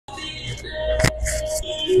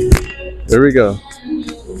Here we go.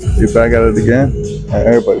 We back at it again at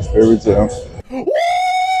everybody's favorite gym.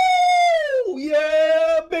 Woo!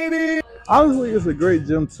 Yeah, baby! Honestly, it's a great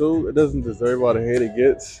gym too. It doesn't deserve all the hate it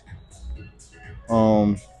gets.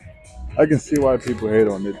 I can see why people hate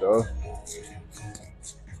on it though.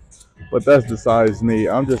 But that's besides me.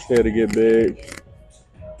 I'm just here to get big.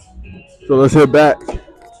 So let's hit back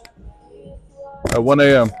at 1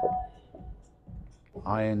 a.m.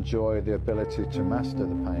 I enjoy the ability to master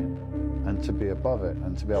the pain and to be above it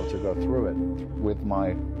and to be able to go through it with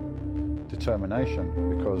my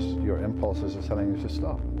determination, because your impulses are telling you to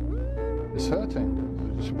stop. It's hurting.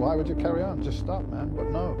 Why would you carry on? Just stop, man.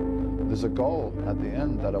 But no, there's a goal at the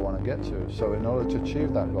end that I want to get to. So in order to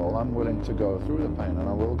achieve that goal, I'm willing to go through the pain, and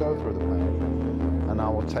I will go through the pain. And I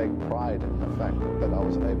will take pride in the fact that I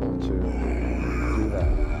was able to do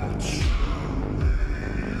that.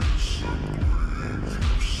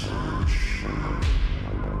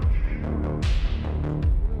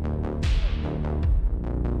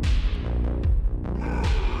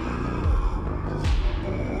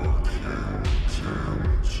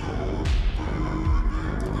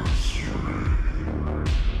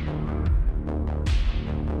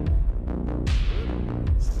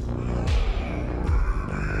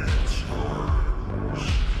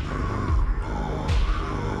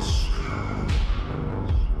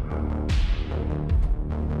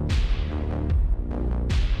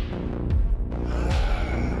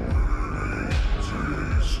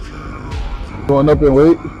 Going up in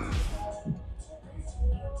weight.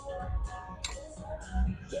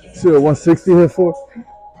 See a 160 here for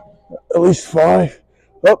at least 5.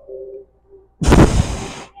 Up.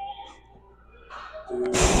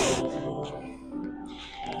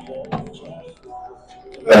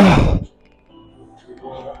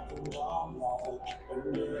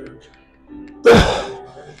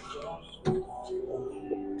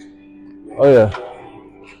 Oh yeah.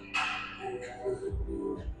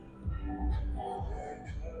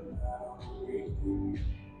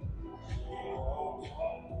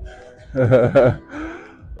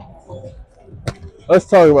 Let's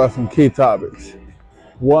talk about some key topics.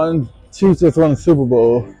 One, Chiefs just won the Super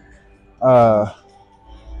Bowl. I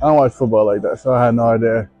don't watch football like that, so I had no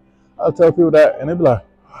idea. I'll tell people that, and they be like,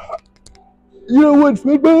 "You don't watch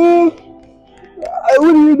football?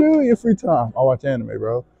 What do you do in your free time?" I watch anime,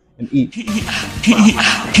 bro, and eat.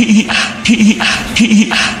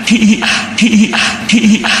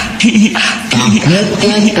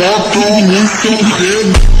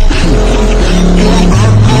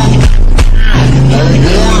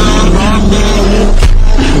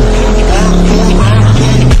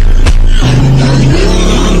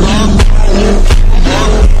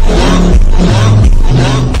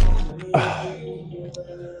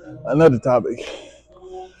 Another topic,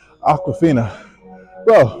 Aquafina.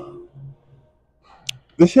 Bro,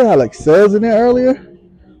 this shit had like cells in there earlier.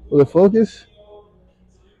 Will it focus?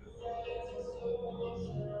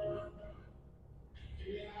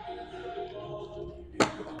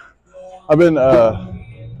 I've been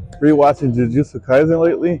rewatching Jujutsu Kaisen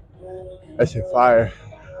lately. That shit fire.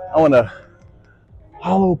 I want a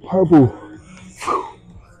hollow purple.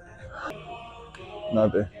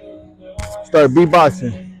 Nothing. Start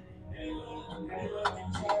beatboxing.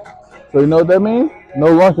 So you know what that means? No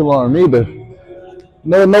lunk alarm either.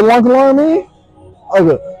 No lunk alarm mean?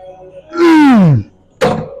 Okay.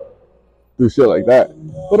 Do shit like that.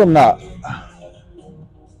 But I'm not.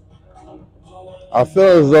 I feel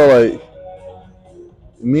as though like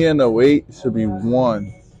me and the weight should be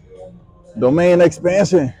one. Domain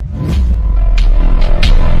expansion.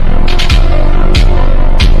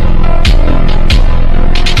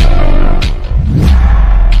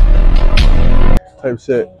 Type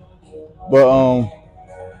shit. But you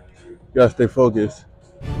gotta stay focused.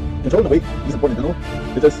 Controlling the weight is important in general.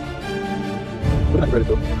 It's just put it on credit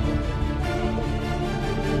though.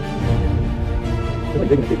 It's like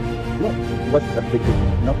digging a cake. You know, what's that big cake?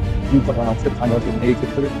 You know? You fuck around, skip time, skip an egg, skip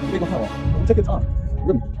a sugar. Take your time. Take your time.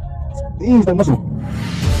 Really. Things that muscle.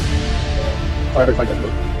 Alright, I that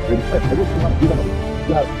though. Ready? Hey, I will do that.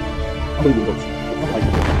 You have unbelievable jokes. I'm like,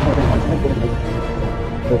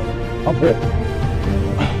 I'm here.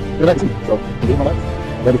 You're not too, so I'm getting my legs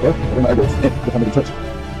ready for it. I bring my elbows in if I'm in touch.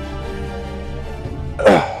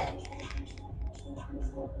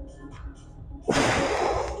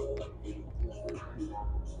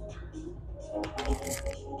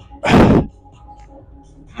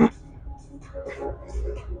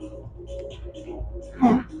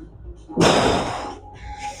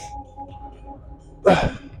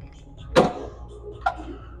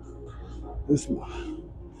 This is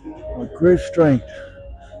my great strength.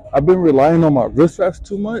 I've been relying on my wrist wraps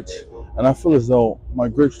too much. and I feel as though my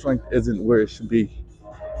grip strength isn't where it should be.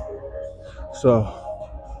 So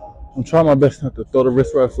I'm trying my best not to throw the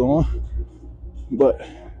wrist wraps on, but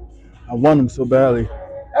I want them so badly.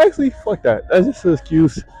 Actually, fuck that. That's just an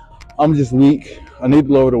excuse. I'm just weak. I need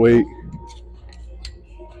to lower the weight.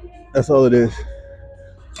 That's all it is.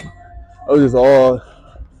 I was just all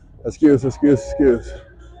excuse.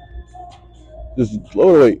 Just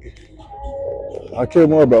lower the weight. I care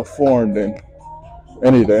more about form than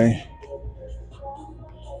anything.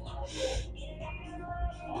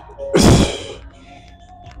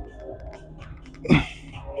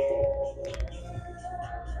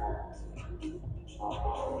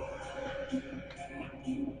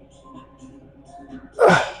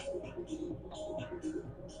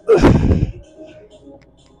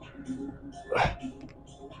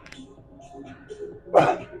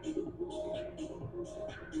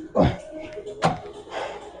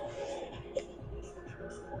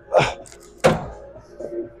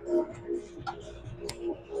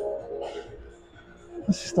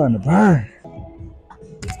 This is starting to burn.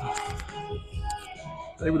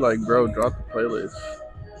 They be like, bro, drop the playlist.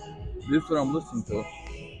 This is what I'm listening to.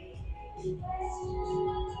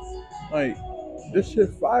 Like, this shit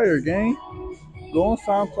fire, gang. Go on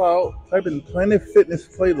SoundCloud, type in Planet Fitness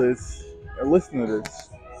playlist, and listen to this.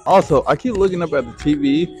 Also, I keep looking up at the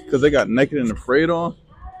TV because they got Naked and Afraid on.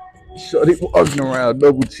 Shorty walking around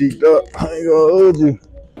double cheeked up. I ain't gonna hold you.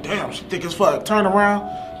 Damn, she thick as fuck. Turn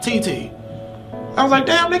around, TT. I was like,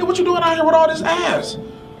 damn, nigga, what you doing out here with all this ass?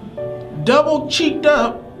 Double cheeked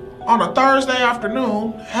up on a Thursday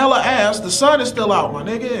afternoon, hella ass. The sun is still out, my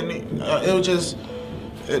nigga, and it was just,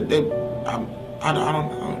 I don't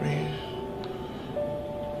know. I mean,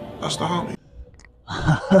 that's the homie.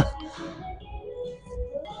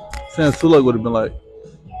 Sam Sulek would have been like,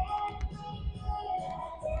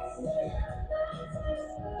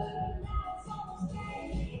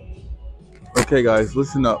 okay, guys,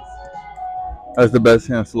 listen up. That's the best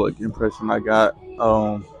Sam Sulek impression I got.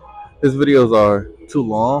 His videos are too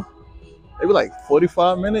long. They be like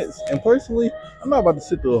 45 minutes. And personally, I'm not about to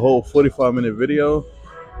sit through a whole 45-minute video.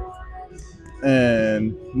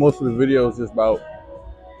 And most of the video is just about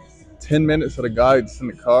 10 minutes of the guy just in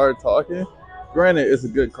the car talking. Granted, it's a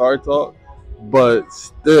good car talk, but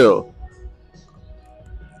still,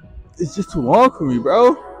 it's just too long for me,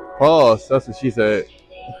 bro. Pause. That's what she said.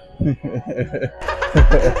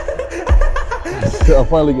 So I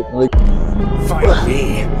finally get to make. Fight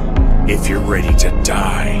me if you're ready to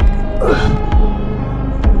die.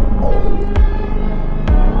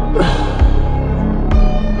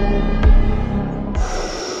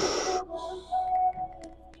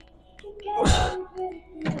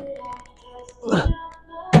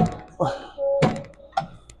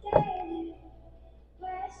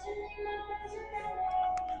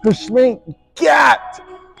 Schmink gat.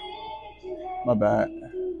 My bad.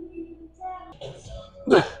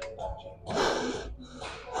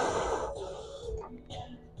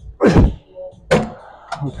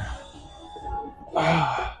 Okay.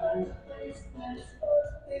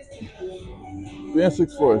 Being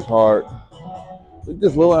 6'4" is hard. Look at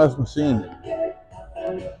this little ass machine.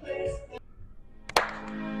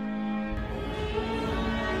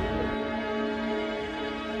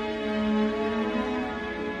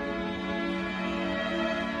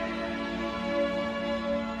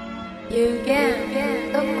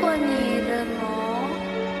 요게 떡코니를 뭐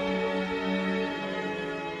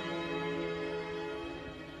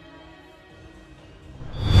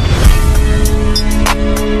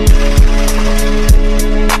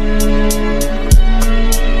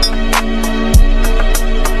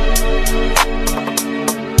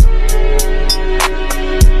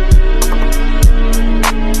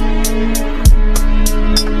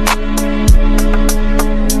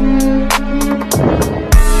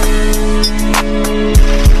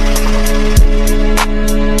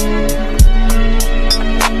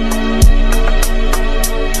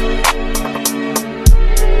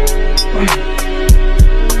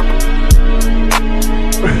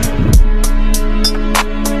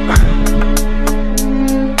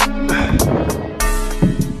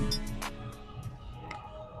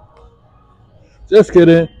Just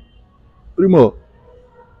kidding. 3 more.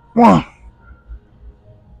 1.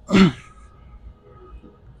 I'm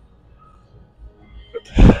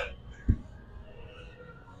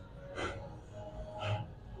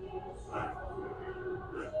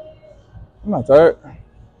not tired.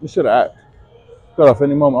 You should have cut off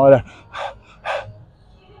any moment. All that.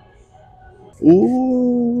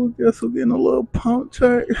 Ooh, guess we're getting a little pump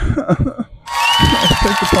check. Take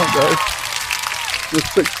the pump, guys.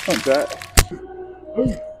 Just take the pump, guys.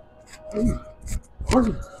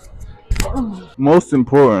 Most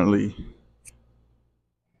importantly,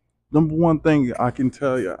 number one thing I can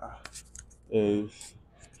tell you is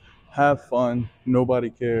have fun. Nobody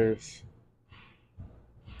cares.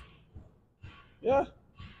 Yeah,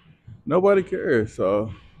 nobody cares.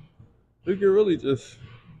 So you can really just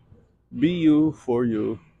be you for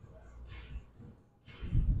you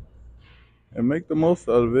and make the most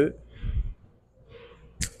out of it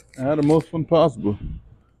and have the most fun possible.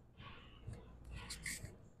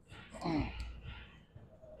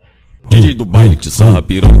 DJ do baile de sarra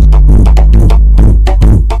pirão.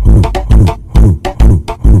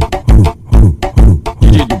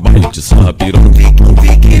 DJ do baile de sarra pirão.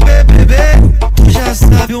 Fique bebê, tu já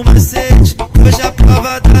sabe o macete. Hoje a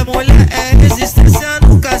prova da mulher é resistência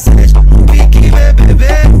no cacete. Fique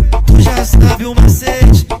bebê, tu já sabe o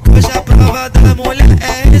macete. Hoje a prova da mulher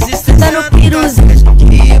é resistência no cacete.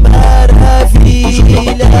 Que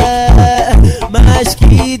maravilha, mas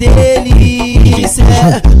que delícia.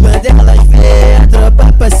 Quando elas vê a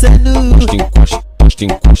tropa passando, Encosta,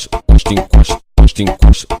 encosta, encosta, encosta, encosta,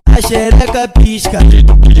 encosta. a xereca pisca. DJ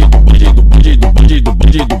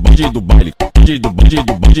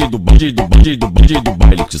do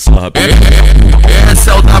baile de sarra pirão. Esse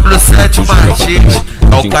é o W7 Martins,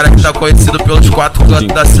 é o cara que tá conhecido pelos 4 cantos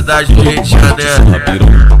da cidade do Rio de Janeiro.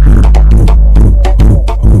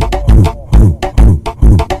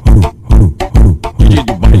 DJ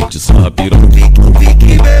do baile de sarra pirão.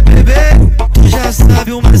 Fique bebê, tu já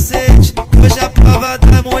sabe o macete. Hoje a prova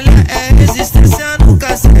da mulher é resistência no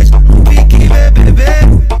cacete. Fique bebê,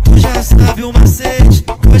 tu já sabe o macete.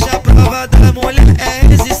 Hoje a prova da mulher é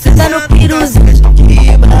resistência no cacete.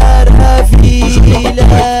 Que maravilha,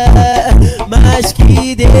 mas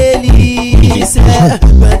que delícia.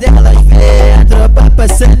 Quando elas vê a tropa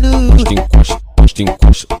passando, Encosta, encosta,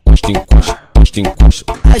 encosta, encosta, encosta,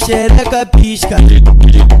 encosta. a xereca pisca. DJ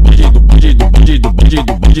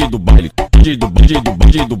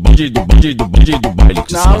do baile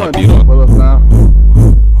de sarra pirão.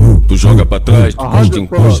 Tu joga pra trás, encosta,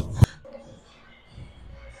 encosta.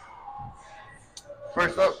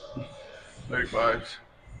 First up, 35.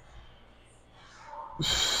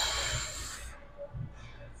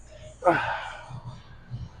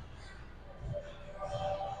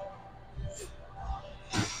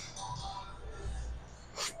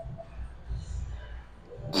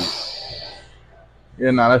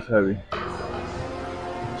 Yeah, nah, that's heavy.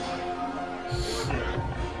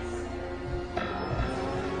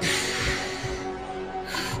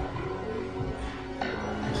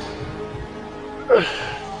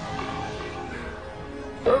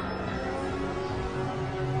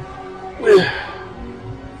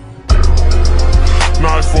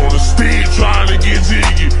 Nice for the speed, trying to get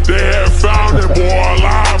jiggy. They had found that boy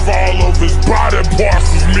alive, all of his body parts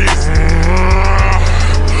was missing.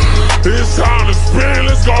 It's time to spin,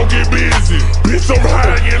 let's go get busy. Bitch, I'm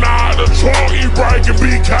hanging out the trunk, he breaking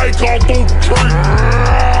BK, come through the tree.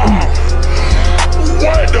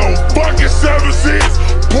 What the fuck is 7-6?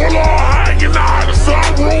 Pull on hanging out the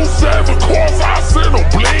sunroof, 7 course, I send him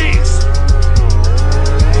please.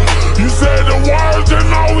 You said the words, you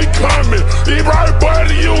know we coming. He right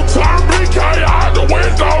buddy, you turn BK out the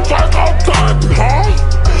window, like I'm thumping, huh?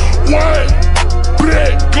 What?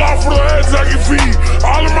 Black, Glock for the head, take your feet.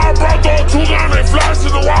 All of my brothers, 2 guns, they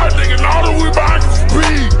flashing the white nigga, now that we back in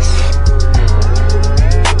speed.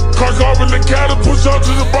 Cock up in the cattle, push up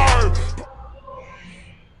to the bar.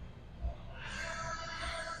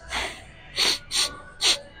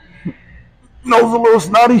 Nose a little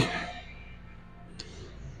snotty.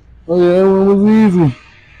 Oh yeah, that one was easy.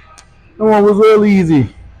 That one was real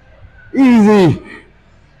easy. Easy.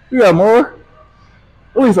 You got more?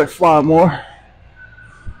 At least like 5 more.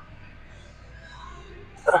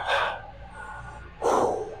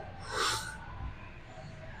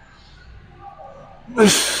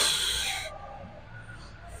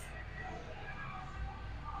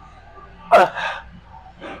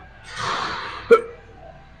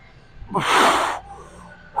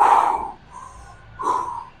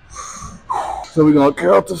 So we're gonna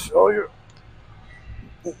count to show you.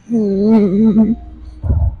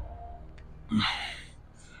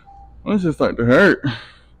 This is starting to hurt.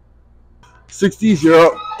 60s, you're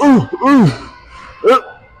up. Ooh, ooh.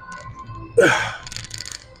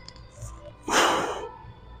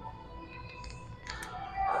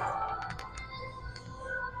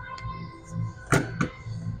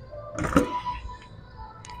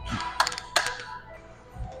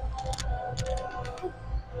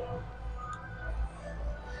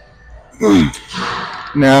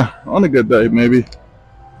 Nah, on a good day, maybe.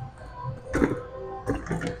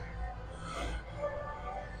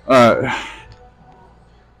 Alright.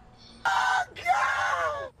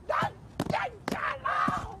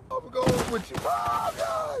 with you. Oh,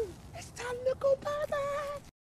 God. It's time to go back